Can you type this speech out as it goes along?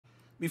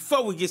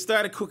Before we get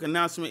started, quick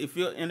announcement. If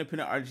you're an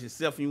independent artist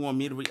yourself and you want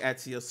me to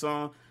react to your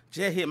song,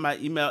 just hit my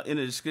email in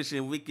the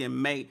description. We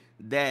can make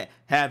that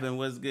happen.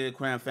 What's good,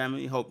 Crown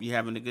Family? Hope you're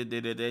having a good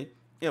day today.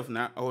 If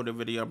not, I hold the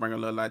video, bring a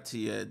little light to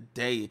your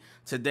day.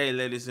 Today,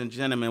 ladies and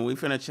gentlemen, we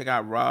finna check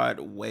out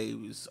Rod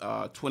Wave's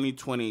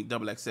 2020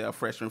 XXL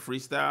Freshman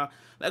Freestyle.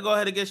 Let's go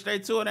ahead and get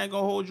straight to it. I ain't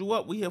gonna hold you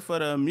up. We here for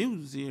the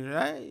music,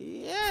 right?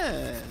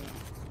 Yeah.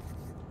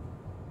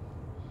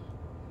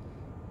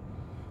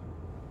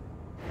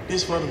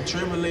 This for them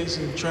tribulations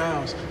and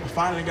trials. I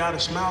finally got a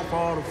smile for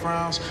all the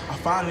frowns. I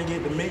finally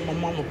get to make my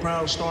mama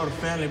proud, start a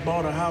family,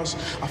 bought a house.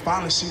 I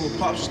finally see what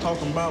Pops was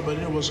talking about, but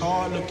it was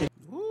hard looking.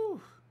 Woo.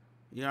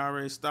 You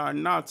already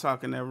starting out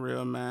talking that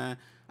real, man.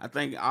 I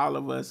think all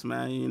of us,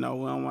 man, you know,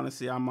 we don't want to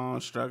see our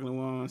moms struggling.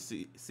 We don't want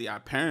to see our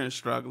parents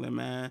struggling,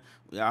 man.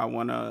 We all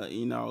want to,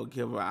 you know,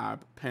 give our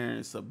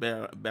parents a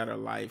better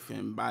life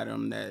and buy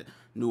them that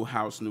new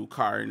house, new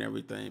car, and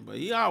everything. But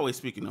he always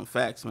speaking on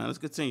facts, man. Let's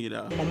continue,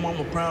 though. My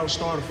mama proud,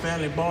 start a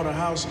family, bought a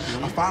house.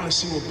 I finally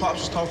see what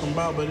Pops was talking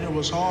about, but it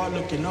was hard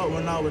looking up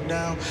when I was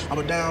down. I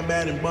was down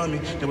bad and bummy.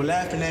 They were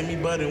laughing at me,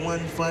 but it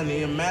wasn't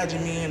funny.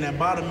 Imagine me in that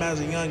bottom as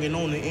a youngin'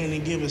 on the any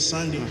given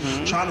Sunday.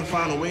 Trying to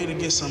find a way to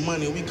get some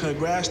money. We cut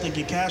grass to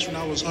get cash when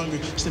I was hungry,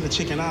 instead of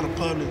chicken out of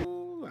public.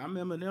 I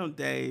remember them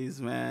days,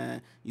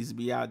 man. Used to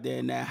be out there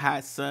in that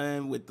hot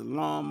sun with the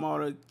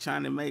lawnmower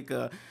trying to make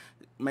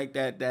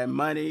that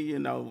money, you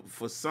know,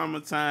 for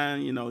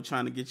summertime, you know,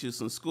 trying to get you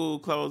some school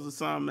clothes or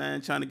something,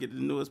 man, trying to get the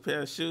newest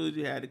pair of shoes.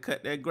 You had to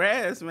cut that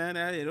grass, man.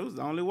 It was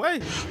the only way.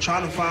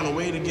 Trying to find a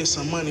way to get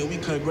some money. We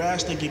cut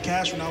grass to get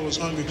cash when I was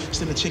hungry,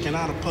 instead of chicken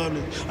out of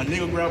public. A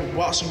nigga grab a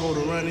box and go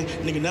to running.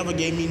 Nigga never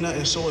gave me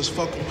nothing, so it's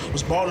fucking.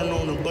 Was balling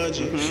on the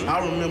budget.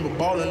 I remember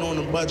balling on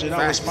the budget.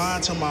 I was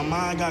fine till my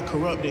mind got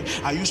corrupted.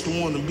 I used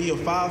to want to be a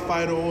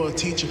firefighter or a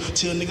teacher,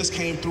 till niggas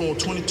came through on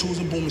 22s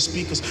and booming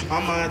speakers.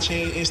 My mind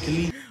changed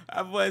instantly.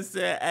 I was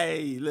said,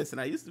 hey, listen,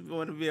 I used to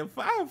want to be a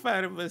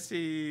firefighter, but as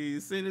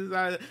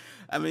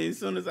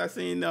soon as I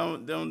seen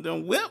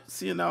them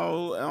whips, you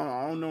know,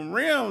 on them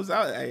rims,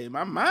 hey,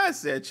 my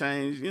mindset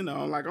changed, you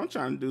know, like I'm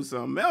trying to do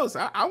something else.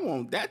 I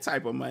want that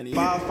type of money.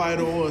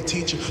 Firefighter or a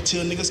teacher,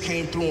 till niggas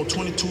came through on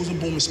 22s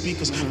and booming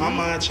speakers. My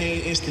mind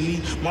changed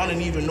instantly. Mom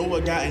didn't even know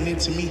what gotten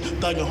into me.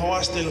 Thugging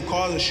hard, stealing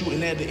cars and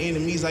shooting at the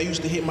enemies. I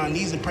used to hit my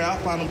knees and pray. I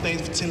found them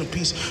things for 10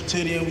 apiece.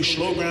 Till then we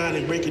slow grind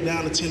and break it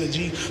down to 10 a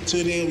G.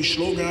 Till then we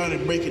slow grind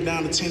and break it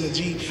down to 10 a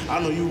G.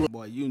 I know you.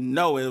 Boy, you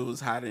know it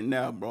was hot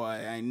enough, boy.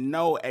 Ain't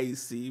no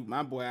AC.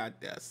 My boy out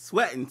there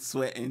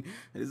sweating.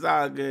 It's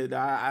all good.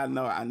 I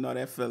know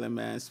that feeling,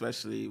 man.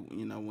 Especially,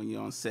 you know, when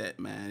you're on set,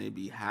 man. It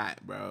be hot,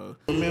 bro.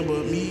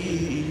 Remember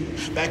me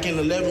back in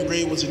 11th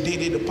grade, was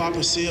addicted to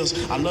popping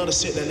pills. I love to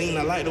sit that lean.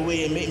 I like the way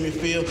it made me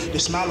feel. The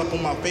smile up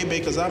on my face,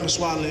 because I've been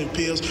swallowing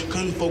pills.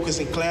 Couldn't focus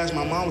in class.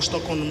 My mom was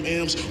stuck on them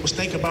M's. Was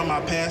thinking about my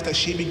past, that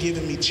she be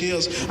giving me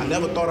chills. I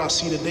never thought I'd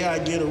see the day I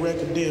get a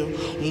record deal.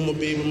 When my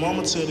baby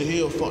mama to the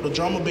hill, fuck the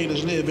drama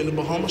baiters live in the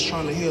Bahamas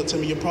trying to heal. Tell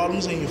me your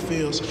problems and your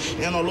fears.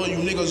 And although you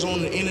niggas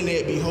on the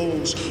internet be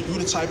hoes, you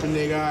the type of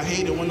nigga I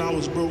hated when I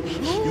was broke.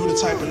 You the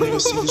type of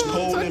nigga see this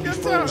pole and be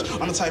froze.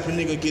 I'm the type of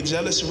nigga get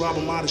jealous and rob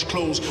him out his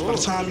clothes. By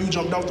the time you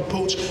jumped off the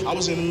porch, I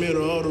was in the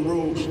middle of the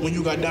road. When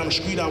you got down the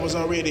street, I was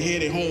already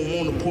headed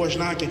home on the porch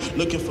knocking,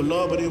 looking for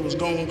love, but it was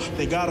gone.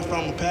 They gotta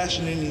find my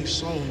passion in these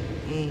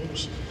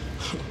songs.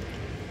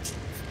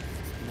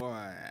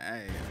 Boy,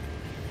 hey,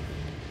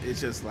 it's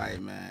just like,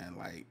 man,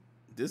 like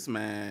this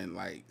man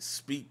like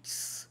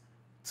speaks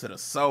to the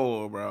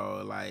soul,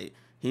 bro. Like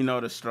he know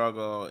the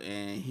struggle,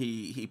 and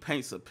he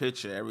paints a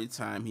picture every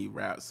time he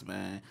raps,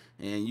 man.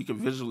 And you can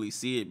visually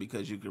see it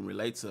because you can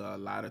relate to a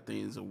lot of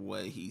things of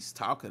what he's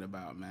talking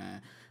about,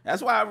 man.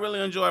 That's why I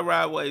really enjoy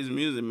Rod Wave's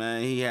music,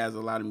 man. He has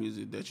a lot of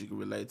music that you can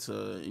relate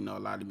to, you know, a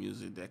lot of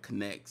music that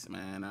connects,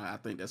 man. I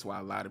think that's why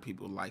a lot of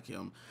people like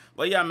him.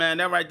 But yeah, man,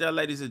 that right there,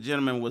 ladies and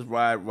gentlemen, was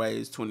Rod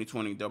Wave's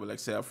 2020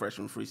 XXL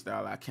Freshman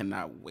Freestyle. I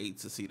cannot wait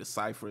to see the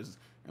ciphers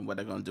and what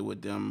they're gonna do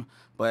with them.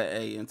 But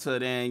hey, until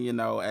then, you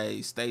know,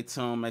 hey, stay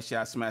tuned. Make sure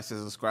y'all smash and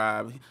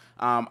subscribe.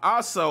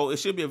 Also, it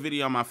should be a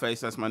video on my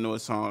face. That's my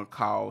newest song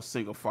called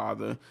Single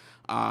Father.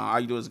 All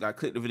you do is gotta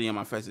click the video on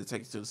my face to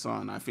take you to the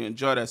song. Now, if you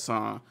enjoy that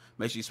song,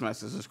 make sure you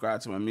smash and subscribe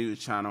to my music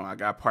channel. I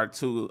got part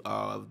 2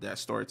 of that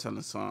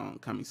storytelling song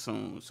coming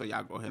soon. So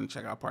y'all go ahead and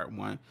check out part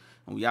 1.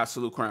 And we out.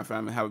 Salute, Crown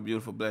Family. Have a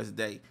beautiful, blessed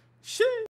day. Shit.